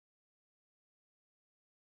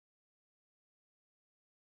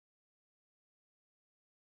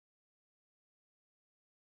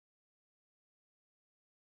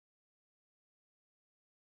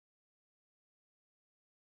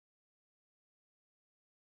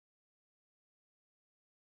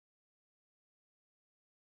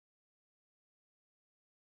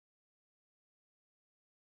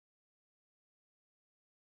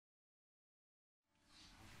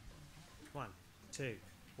2,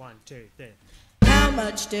 1, 2, 3. How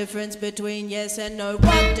much difference between yes and no?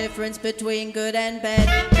 What difference between good and bad?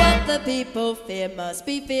 What the people fear must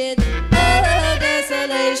be feared. Oh,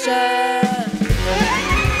 desolation.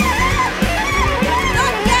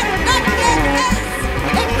 Not yet, yes!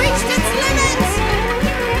 It reached its limits!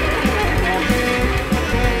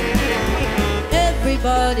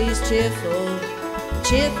 Everybody's cheerful,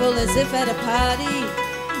 cheerful as if at a party,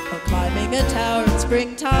 or climbing a tower in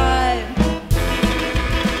springtime.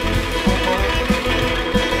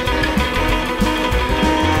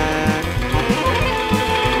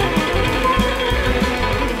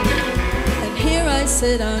 I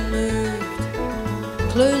sit unmoved,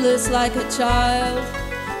 clueless like a child,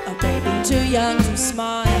 a baby too young to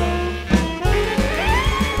smile.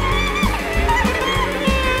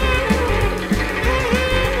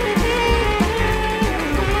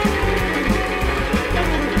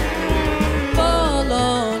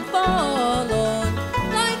 Forlorn,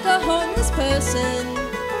 like a homeless person.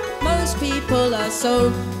 Most people are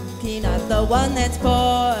so keen at the one that's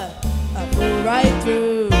poor, a fool right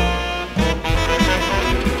through.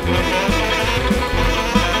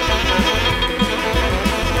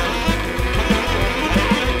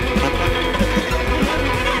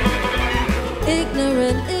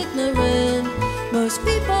 Ignorant, most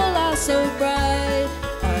people are so bright.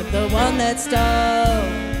 I'm the one that's dull.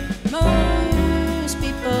 Most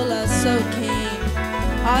people are so keen.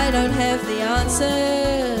 I don't have the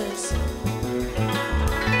answers.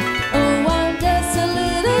 Oh, I'm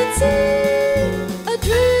desolate at sea,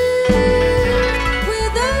 adrift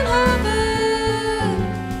without harbor.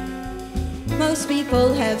 Most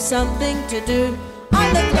people have something to do.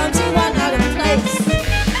 I'm the clumsy one out of place.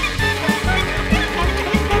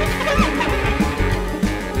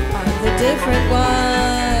 Different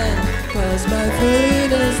one, 'cause my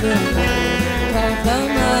food is the milk of the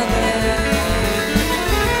mother.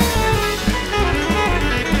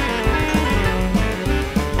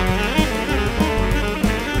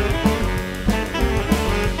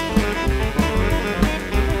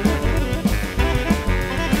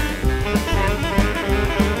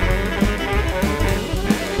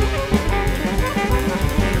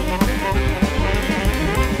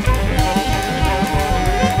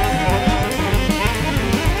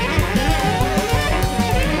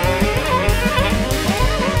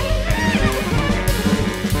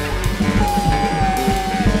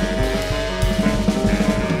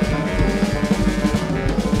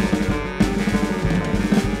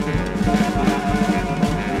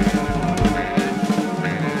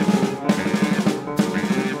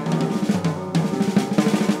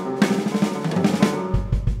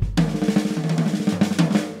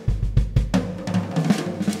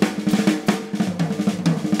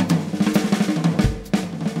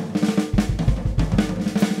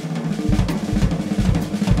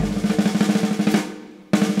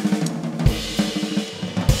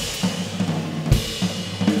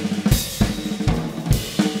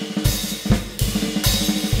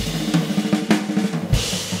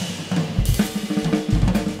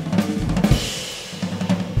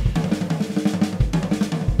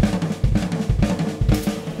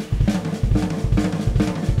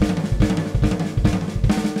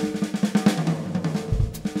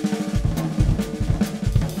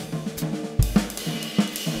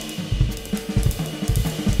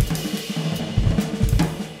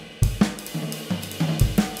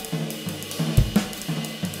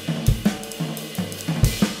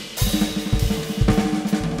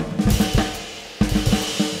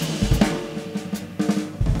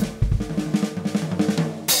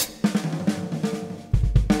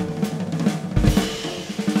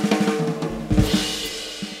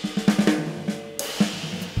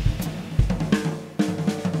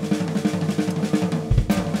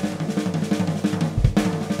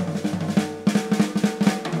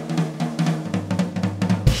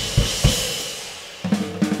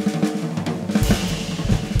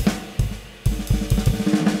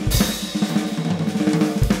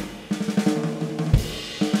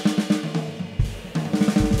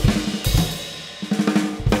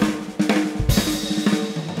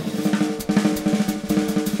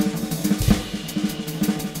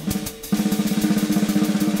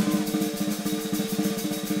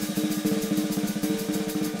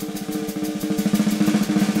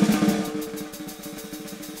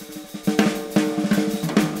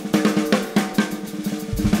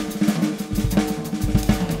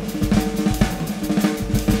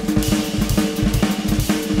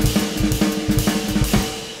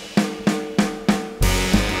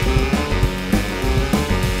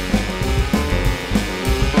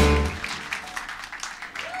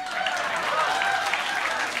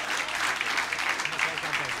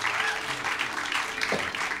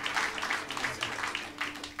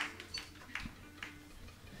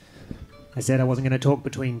 I said I wasn't going to talk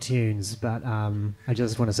between tunes, but I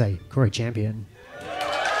just want to say, Cory champion.